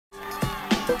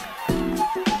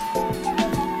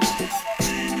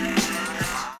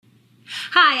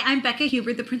Hi, I'm Becca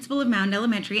Hubert, the principal of Mound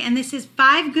Elementary, and this is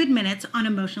 5 Good Minutes on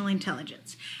Emotional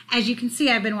Intelligence. As you can see,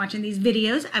 I've been watching these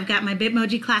videos. I've got my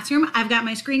Bitmoji classroom, I've got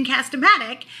my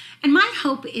Screencast-O-Matic, and my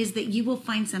hope is that you will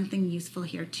find something useful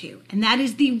here too, and that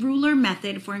is the ruler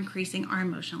method for increasing our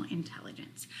emotional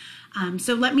intelligence.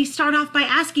 So let me start off by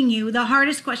asking you the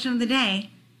hardest question of the day.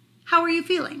 How are you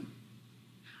feeling?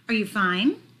 Are you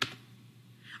fine?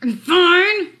 Are you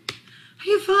fine? Are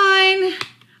you fine?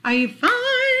 Are you fine?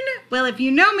 Well, if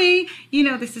you know me, you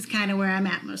know this is kind of where I'm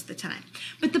at most of the time.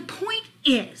 But the point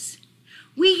is,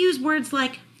 we use words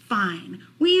like fine.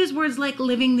 We use words like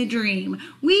living the dream.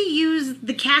 We use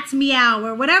the cat's meow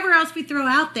or whatever else we throw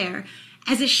out there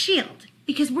as a shield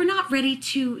because we're not ready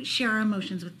to share our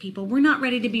emotions with people. We're not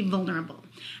ready to be vulnerable.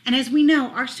 And as we know,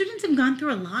 our students have gone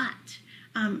through a lot,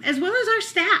 as well as our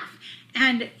staff.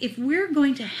 And if we're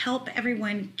going to help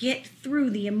everyone get through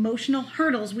the emotional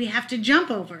hurdles we have to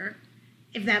jump over,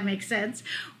 if that makes sense,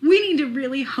 we need to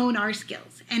really hone our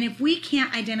skills. And if we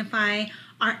can't identify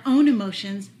our own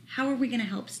emotions, how are we going to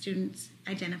help students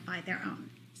identify their own?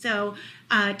 So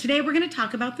today we're going to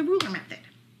talk about the ruler method.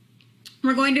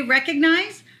 We're going to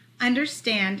recognize,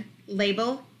 understand,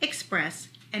 label, express,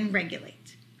 and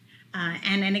regulate.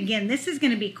 And again, this is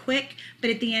going to be quick, but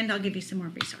at the end I'll give you some more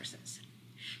resources.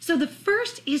 So the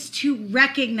first is to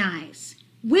recognize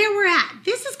where we're at.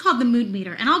 This is called the mood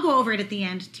meter, and I'll go over it at the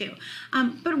end too.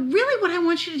 But really what I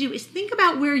want you to do is think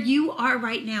about where you are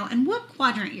right now and what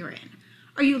quadrant you're in.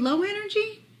 Are you low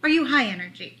energy? Are you high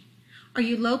energy? Are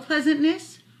you low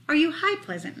pleasantness? Are you high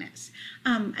pleasantness?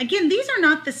 Again, these are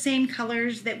not the same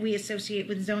colors that we associate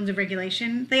with zones of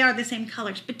regulation. They are the same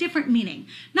colors, but different meaning.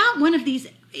 Not one of these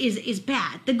is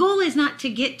bad. The goal is not to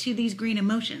get to these green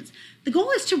emotions. The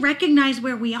goal is to recognize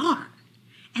where we are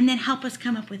and then help us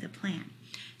come up with a plan.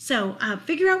 So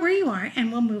figure out where you are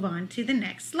and we'll move on to the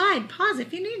next slide. Pause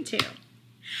if you need to.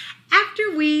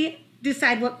 After we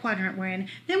decide what quadrant we're in,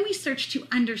 then we search to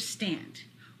understand.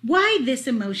 Why this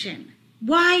emotion?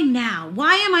 Why now?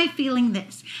 Why am I feeling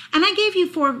this? And I gave you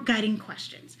 4 guiding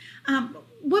questions.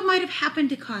 What might have happened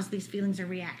to cause these feelings or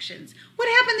reactions? What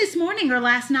happened this morning or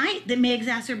last night that may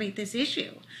exacerbate this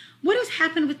issue? What has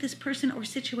happened with this person or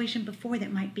situation before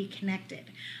that might be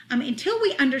connected? Until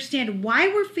we understand why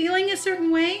we're feeling a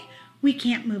certain way, we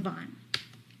can't move on.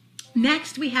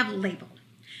 Next, we have label.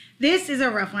 This is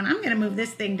a rough one. I'm going to move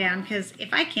this thing down because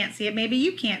if I can't see it, maybe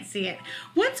you can't see it.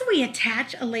 Once we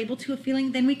attach a label to a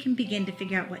feeling, then we can begin to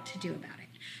figure out what to do about it.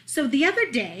 So the other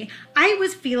day, I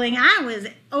was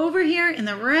over here in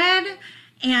the red,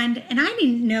 and I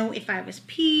didn't know if I was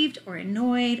peeved or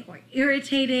annoyed or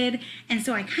irritated. And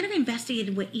so I kind of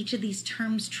investigated what each of these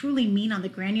terms truly mean on the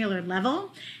granular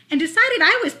level and decided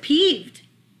I was peeved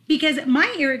because my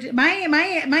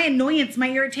annoyance, my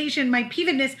irritation, my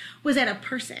peevedness was at a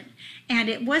person. And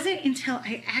it wasn't until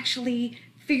I actually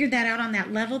figured that out on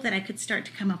that level that I could start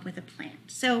to come up with a plan.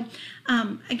 So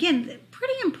again,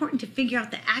 pretty important to figure out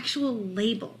the actual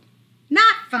label.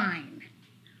 Not fine.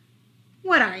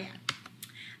 What are you?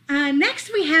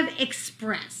 Next we have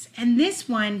express, and this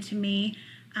one to me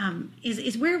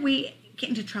is where we get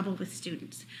into trouble with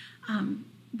students.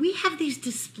 We have these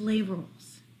display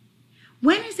rules.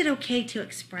 When is it okay to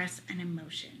express an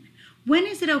emotion? When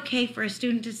is it okay for a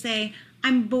student to say,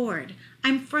 I'm bored,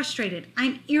 I'm frustrated,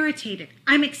 I'm irritated,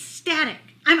 I'm ecstatic,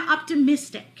 I'm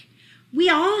optimistic? We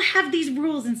all have these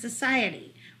rules in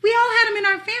society. We all had them in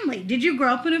our family. Did you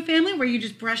grow up in a family where you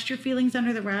just brushed your feelings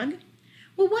under the rug?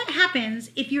 Well, what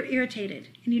happens if you're irritated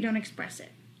and you don't express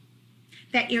it?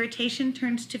 That irritation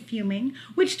turns to fuming,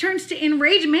 which turns to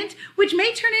enragement, which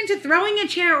may turn into throwing a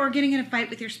chair or getting in a fight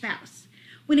with your spouse.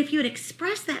 When if you had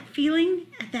expressed that feeling,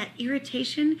 that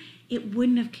irritation, it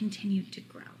wouldn't have continued to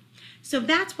grow. So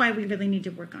that's why we really need to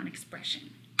work on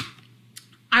expression.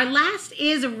 Our last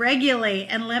is regulate,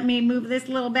 and let me move this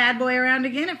little bad boy around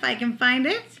again if I can find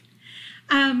it.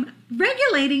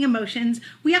 Regulating emotions,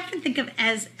 we often think of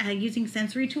as using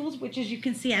sensory tools, which as you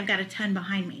can see, I've got a ton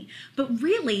behind me. But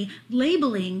really,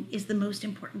 labeling is the most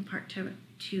important part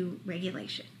to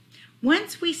regulation.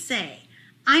 Once we say,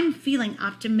 I'm feeling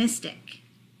optimistic,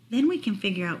 then we can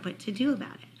figure out what to do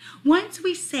about it. Once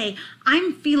we say,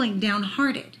 I'm feeling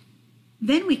downhearted,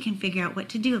 then we can figure out what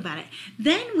to do about it.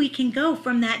 Then we can go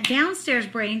from that downstairs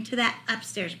brain to that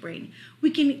upstairs brain. We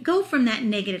can go from that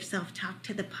negative self-talk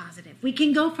to the positive. We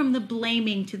can go from the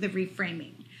blaming to the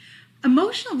reframing.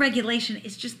 Emotional regulation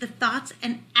is just the thoughts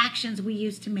and actions we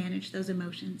use to manage those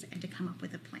emotions and to come up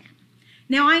with a plan.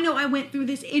 Now, I know I went through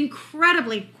this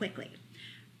incredibly quickly,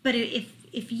 but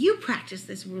if you practice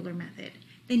this ruler method,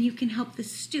 then you can help the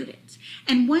students.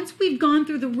 And once we've gone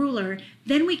through the ruler,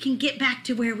 then we can get back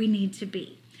to where we need to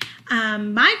be.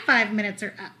 My 5 minutes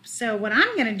are up. So what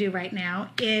I'm going to do right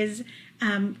now is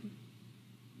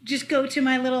just go to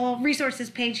my little resources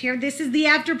page here. This is the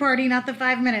after party, not the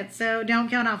 5 minutes, so don't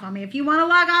count off on me. If you want to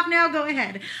log off now, go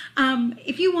ahead.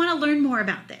 If you want to learn more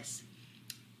about this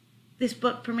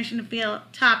book, Permission to Feel,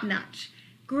 top notch,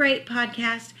 great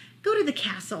podcast, go to the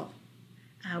CASEL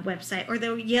website or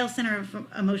the Yale Center of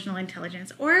Emotional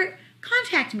Intelligence, or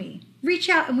contact me. Reach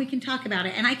out and we can talk about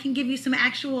it. And I can give you some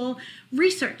actual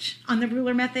research on the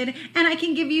ruler method, and I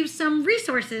can give you some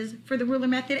resources for the ruler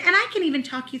method, and I can even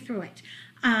talk you through it.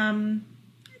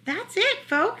 That's it,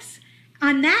 folks.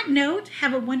 On that note,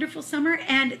 have a wonderful summer,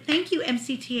 and thank you,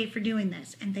 MCTA, for doing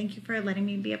this, and thank you for letting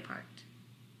me be a part.